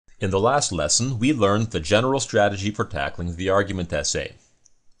In the last lesson, we learned the general strategy for tackling the argument essay.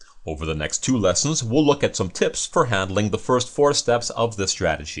 Over the next 2 lessons, we'll look at some tips for handling the first 4 steps of this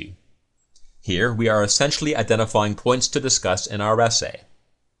strategy. Here, we are essentially identifying points to discuss in our essay.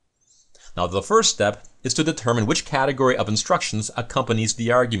 Now, the first step is to determine which category of instructions accompanies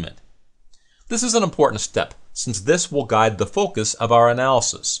the argument. This is an important step, since this will guide the focus of our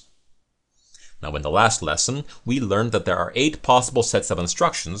analysis. Now, in the last lesson, we learned that there are 8 possible sets of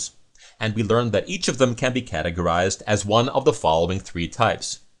instructions, and we learned that each of them can be categorized as one of the following 3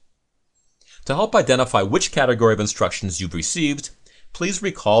 types. To help identify which category of instructions you've received, please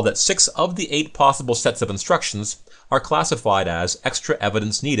recall that 6 of the 8 possible sets of instructions are classified as extra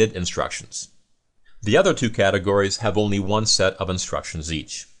evidence needed instructions. The other 2 categories have only 1 set of instructions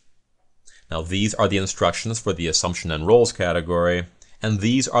each. Now, these are the instructions for the assumption and roles category, and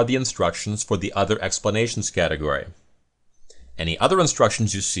these are the instructions for the other explanations category. Any other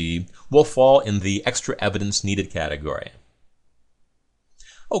instructions you see will fall in the extra evidence needed category.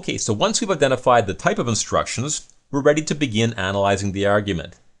 Okay, so once we've identified the type of instructions, we're ready to begin analyzing the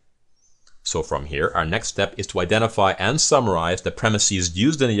argument. So from here, our next step is to identify and summarize the premises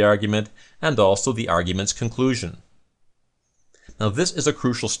used in the argument and also the argument's conclusion. Now, this is a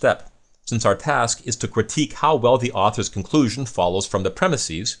crucial step, since our task is to critique how well the author's conclusion follows from the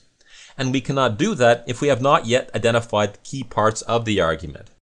premises, and we cannot do that if we have not yet identified key parts of the argument.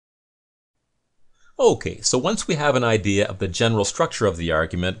 Okay, so once we have an idea of the general structure of the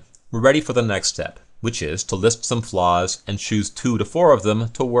argument, we're ready for the next step, which is to list some flaws and choose 2 to 4 of them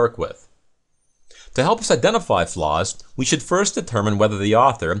to work with. To help us identify flaws, we should first determine whether the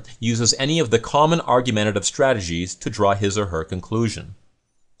author uses any of the common argumentative strategies to draw his or her conclusion.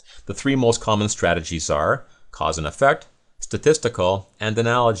 The 3 most common strategies are cause and effect, statistical, and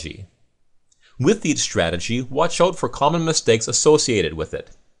analogy. With each strategy, watch out for common mistakes associated with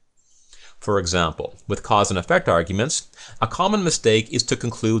it. For example, with cause and effect arguments, a common mistake is to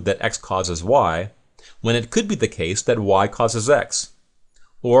conclude that X causes Y, when it could be the case that Y causes X,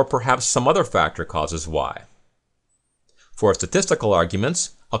 or perhaps some other factor causes Y. For statistical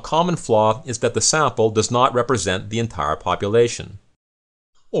arguments, a common flaw is that the sample does not represent the entire population,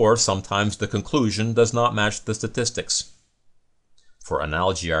 or sometimes the conclusion does not match the statistics. For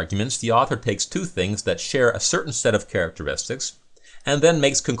analogy arguments, the author takes 2 things that share a certain set of characteristics and then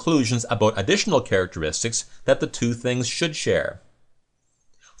makes conclusions about additional characteristics that the 2 things should share.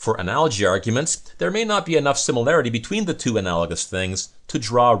 For analogy arguments, there may not be enough similarity between the 2 analogous things to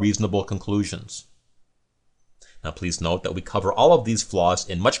draw reasonable conclusions. Now, please note that we cover all of these flaws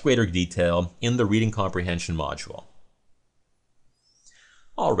in much greater detail in the reading comprehension module.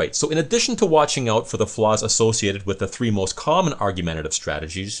 Alright, so in addition to watching out for the flaws associated with the 3 most common argumentative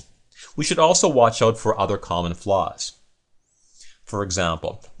strategies, we should also watch out for other common flaws. For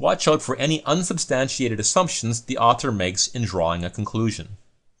example, watch out for any unsubstantiated assumptions the author makes in drawing a conclusion.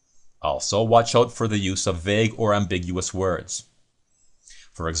 Also, watch out for the use of vague or ambiguous words.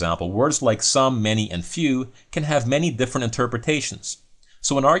 For example, words like some, many, and few can have many different interpretations,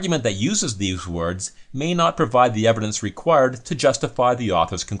 so an argument that uses these words may not provide the evidence required to justify the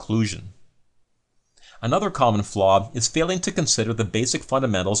author's conclusion. Another common flaw is failing to consider the basic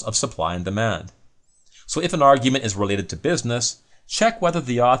fundamentals of supply and demand. So if an argument is related to business, check whether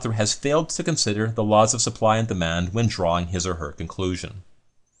the author has failed to consider the laws of supply and demand when drawing his or her conclusion.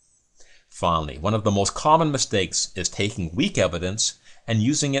 Finally, one of the most common mistakes is taking weak evidence and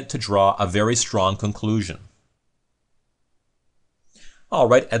using it to draw a very strong conclusion.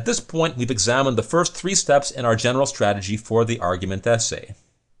 Alright, at this point we've examined the first 3 steps in our general strategy for the argument essay.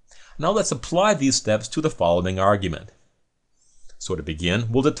 Now let's apply these steps to the following argument. So to begin,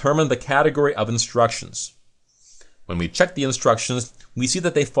 we'll determine the category of instructions. When we check the instructions, we see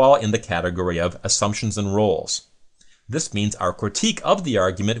that they fall in the category of assumptions and roles. This means our critique of the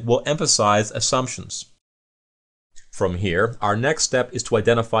argument will emphasize assumptions. From here, our next step is to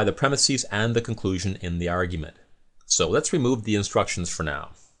identify the premises and the conclusion in the argument. So let's remove the instructions for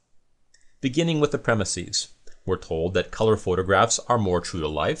now. Beginning with the premises, we're told that color photographs are more true to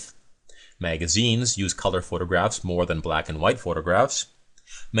life. Magazines use color photographs more than black and white photographs.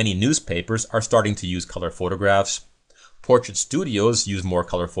 Many newspapers are starting to use color photographs. Portrait studios use more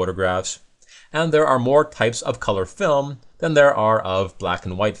color photographs. And there are more types of color film than there are of black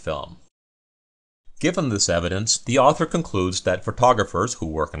and white film. Given this evidence, the author concludes that photographers who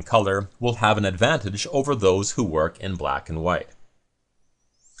work in color will have an advantage over those who work in black and white.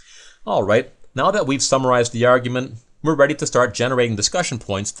 Alright, now that we've summarized the argument, we're ready to start generating discussion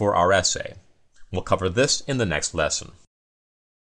points for our essay. We'll cover this in the next lesson.